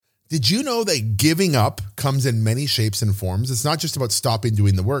Did you know that giving up comes in many shapes and forms? It's not just about stopping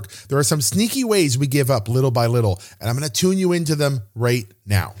doing the work. There are some sneaky ways we give up little by little, and I'm going to tune you into them right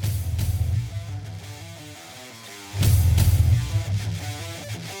now.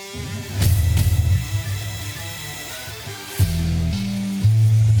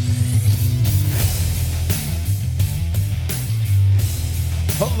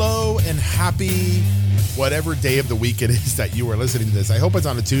 Hello and happy whatever day of the week it is that you are listening to this. I hope it's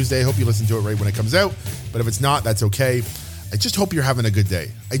on a Tuesday. I hope you listen to it right when it comes out. But if it's not, that's okay. I just hope you're having a good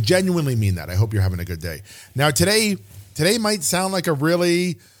day. I genuinely mean that. I hope you're having a good day. Now, today might sound like a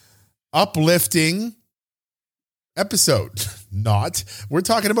really uplifting episode. Not. We're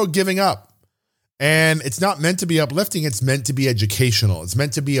talking about giving up. And it's not meant to be uplifting. It's meant to be educational. It's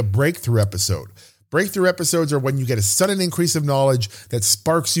meant to be a breakthrough episode. Breakthrough episodes are when you get a sudden increase of knowledge that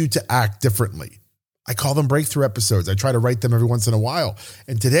sparks you to act differently. I call them breakthrough episodes. I try to write them every once in a while.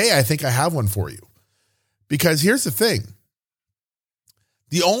 And today I think I have one for you. Because here's the thing.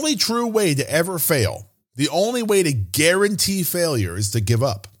 The only true way to ever fail, the only way to guarantee failure is to give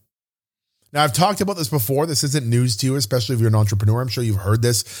up. Now, I've talked about this before. This isn't news to you, especially if you're an entrepreneur. I'm sure you've heard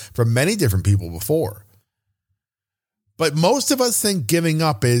this from many different people before. But most of us think giving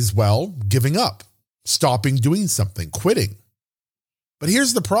up is, well, giving up, stopping doing something, quitting. But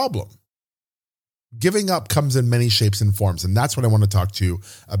here's the problem. Giving up comes in many shapes and forms, and that's what I want to talk to you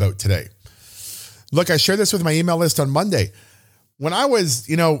about today. Look, I shared this with my email list on Monday. When I was,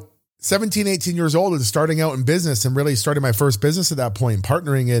 17, 18 years old and starting out in business and really starting my first business at that point,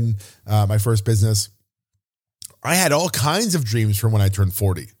 partnering in my first business, I had all kinds of dreams from when I turned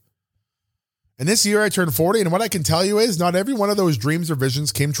 40. And this year I turned 40, and what I can tell you is not every one of those dreams or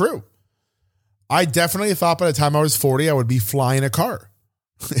visions came true. I definitely thought by the time I was 40, I would be flying a car.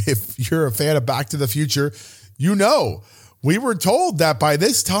 If you're a fan of Back to the Future, we were told that by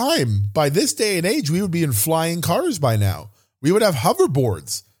this time, by this day and age, we would be in flying cars by now. We would have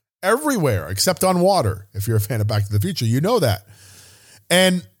hoverboards everywhere except on water. If you're a fan of Back to the Future, you know that.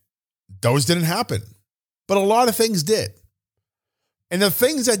 And those didn't happen. But a lot of things did. And the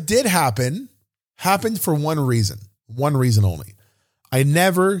things that did happen happened for one reason only. I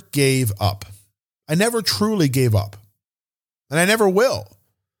never gave up. I never truly gave up. And I never will.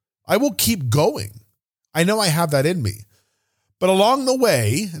 I will keep going. I know I have that in me. But along the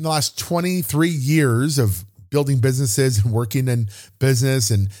way, in the last 23 years of building businesses and working in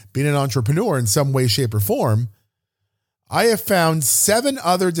business and being an entrepreneur in some way, shape, or form, I have found 7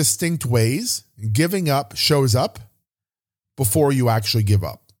 other distinct ways giving up shows up before you actually give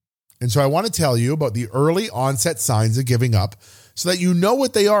up. And so I want to tell you about the early onset signs of giving up so that you know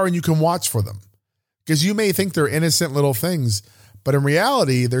what they are and you can watch for them. Because you may think they're innocent little things, but in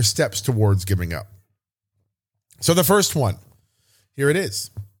reality, they're steps towards giving up. So the first one, here it is,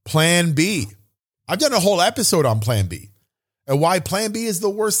 Plan B. I've done a whole episode on Plan B and why Plan B is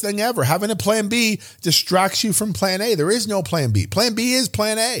the worst thing ever. Having a Plan B distracts you from Plan A. There is no Plan B. Plan B is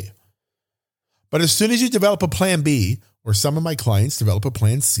Plan A. But as soon as you develop a Plan B, or some of my clients develop a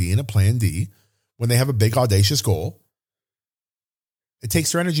Plan C and a Plan D, when they have a big audacious goal, it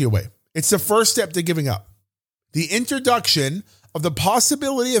takes their energy away. It's the first step to giving up. The introduction of the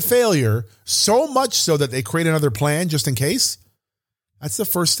possibility of failure, so much so that they create another plan just in case, that's the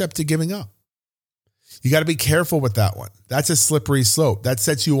first step to giving up. You got to be careful with that one. That's a slippery slope. That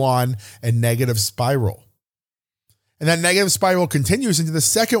sets you on a negative spiral. And that negative spiral continues into the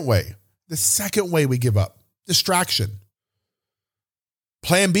second way. The second way we give up, distraction.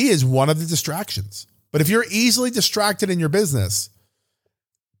 Plan B is one of the distractions. But if you're easily distracted in your business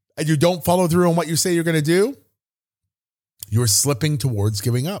and you don't follow through on what you say you're going to do, you're slipping towards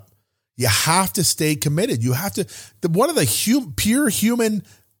giving up. You have to stay committed. You have to, one of the pure human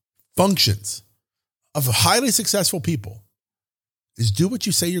functions of highly successful people is do what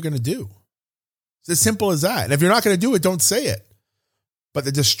you say you're going to do. It's as simple as that. And if you're not going to do it, don't say it. But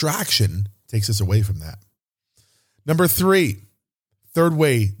the distraction takes us away from that. Number 3, third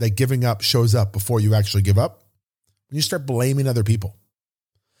way that giving up shows up before you actually give up, when you start blaming other people.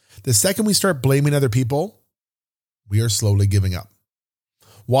 The second we start blaming other people, we are slowly giving up.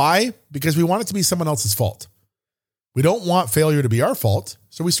 Why? Because we want it to be someone else's fault. We don't want failure to be our fault,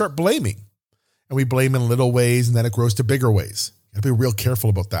 so we start blaming. And we blame in little ways, and then it grows to bigger ways. You got to be real careful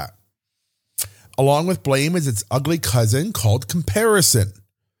about that. Along with blame is its ugly cousin called comparison.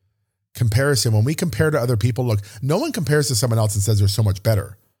 Comparison, when we compare to other people, look, no one compares to someone else and says they're so much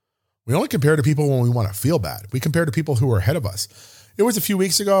better. We only compare to people when we want to feel bad. We compare to people who are ahead of us. It was a few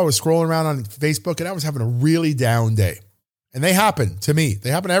weeks ago, I was scrolling around on Facebook and I was having a really down day. And they happen to me. They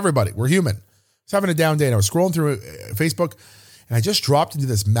happen to everybody. We're human. I was having a down day and I was scrolling through Facebook And I just dropped into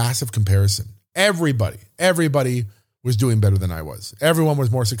this massive comparison. Everybody was doing better than I was. Everyone was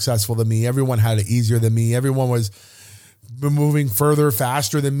more successful than me. Everyone had it easier than me. Everyone was moving further,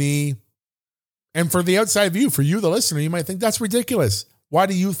 faster than me. And for the outside view, for you, the listener, you might think that's ridiculous. Why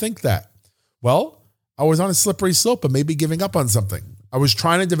do you think that? Well, I was on a slippery slope of maybe giving up on something. I was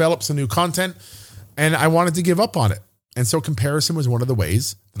trying to develop some new content and I wanted to give up on it. And so comparison was one of the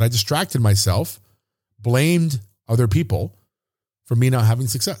ways that I distracted myself, blamed other people for me not having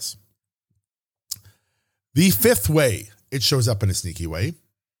success. The fifth way it shows up in a sneaky way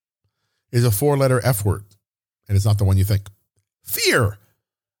is a 4-letter F word. And it's not the one you think. Fear.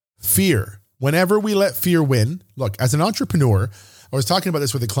 Fear. Whenever we let fear win, look, as an entrepreneur, I was talking about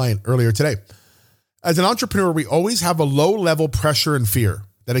this with a client earlier today. As an entrepreneur, we always have a low-level pressure and fear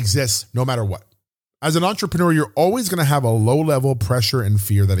that exists no matter what. As an entrepreneur, you're always going to have a low-level pressure and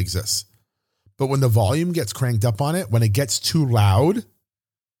fear that exists. But when the volume gets cranked up on it, when it gets too loud,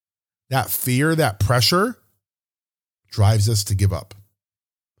 that fear, that pressure drives us to give up.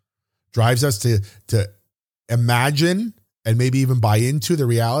 Drives us to imagine and maybe even buy into the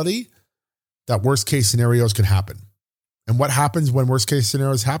reality that worst case scenarios can happen. And what happens when worst case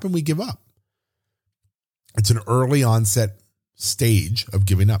scenarios happen? We give up. It's an early onset stage of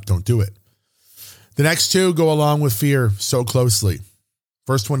giving up. Don't do it. The next two go along with fear so closely.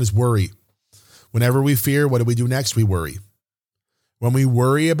 First one is worry. Whenever we fear, what do we do next? We worry. When we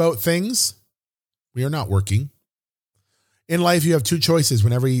worry about things, we are not working. In life, you have two choices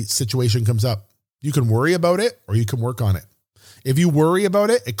when every situation comes up. You can worry about it or you can work on it. If you worry about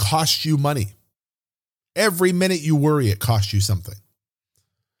it, it costs you money. Every minute you worry, it costs you something.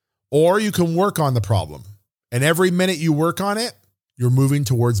 Or you can work on the problem. And every minute you work on it, you're moving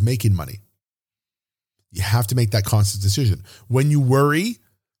towards making money. You have to make that conscious decision. When you worry,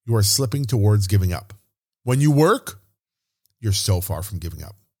 you are slipping towards giving up. When you work, you're so far from giving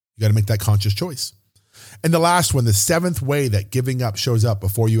up. You got to make that conscious choice. And the last one, the seventh way that giving up shows up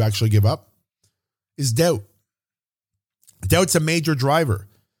before you actually give up is doubt. Doubt's a major driver.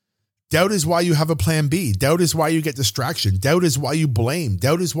 Doubt is why you have a plan B. Doubt is why you get distraction. Doubt is why you blame.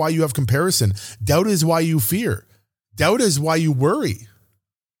 Doubt is why you have comparison. Doubt is why you fear. Doubt is why you worry.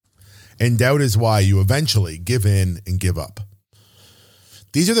 And doubt is why you eventually give in and give up.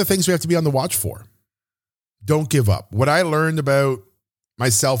 These are the things we have to be on the watch for. Don't give up. What I learned about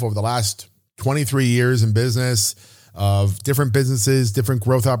myself over the last 23 years in business, of different businesses, different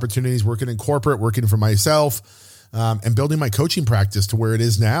growth opportunities, working in corporate, working for myself, and building my coaching practice to where it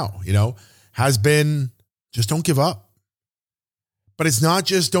is now, has been just don't give up. But it's not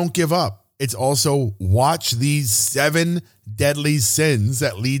just don't give up. It's also watch these 7 deadly sins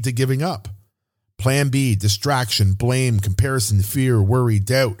that lead to giving up. Plan B, distraction, blame, comparison, fear, worry,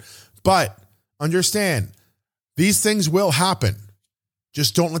 doubt. But understand, these things will happen.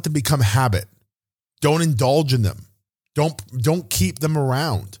 Just don't let them become habit. Don't indulge in them. Don't keep them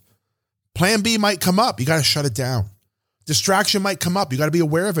around. Plan B might come up. You got to shut it down. Distraction might come up. You got to be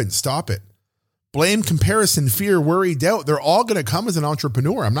aware of it and stop it. Blame, comparison, fear, worry, doubt. They're all going to come as an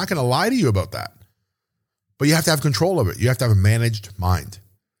entrepreneur. I'm not going to lie to you about that. But you have to have control of it. You have to have a managed mind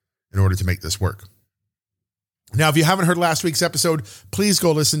in order to make this work. Now, if you haven't heard last week's episode, please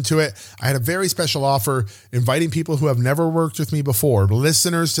go listen to it. I had a very special offer inviting people who have never worked with me before,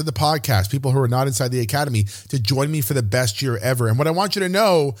 listeners to the podcast, people who are not inside the academy, to join me for the best year ever. And what I want you to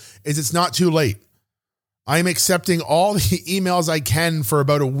know is it's not too late. I am accepting all the emails I can for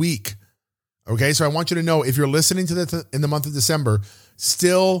about a week. Okay, so I want you to know if you're listening to this in the month of December,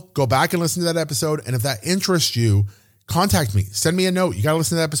 still go back and listen to that episode. And if that interests you, contact me. Send me a note. You got to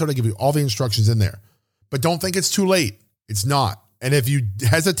listen to that episode. I give you all the instructions in there. But don't think it's too late. It's not. And if you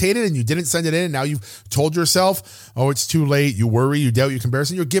hesitated and you didn't send it in and now you've told yourself, oh, it's too late, you worry, you doubt, you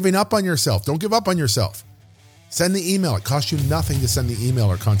comparison, you're giving up on yourself. Don't give up on yourself. Send the email. It costs you nothing to send the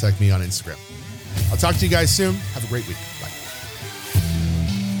email or contact me on Instagram. I'll talk to you guys soon. Have a great week. Bye.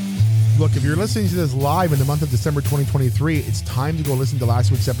 Look, if you're listening to this live in the month of December 2023, it's time to go listen to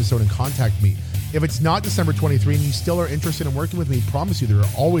last week's episode and contact me. If it's not December 23 and you still are interested in working with me, I promise you there are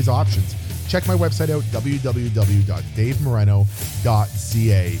always options. Check my website out,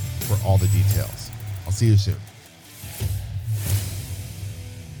 www.davemoreno.ca for all the details. I'll see you soon.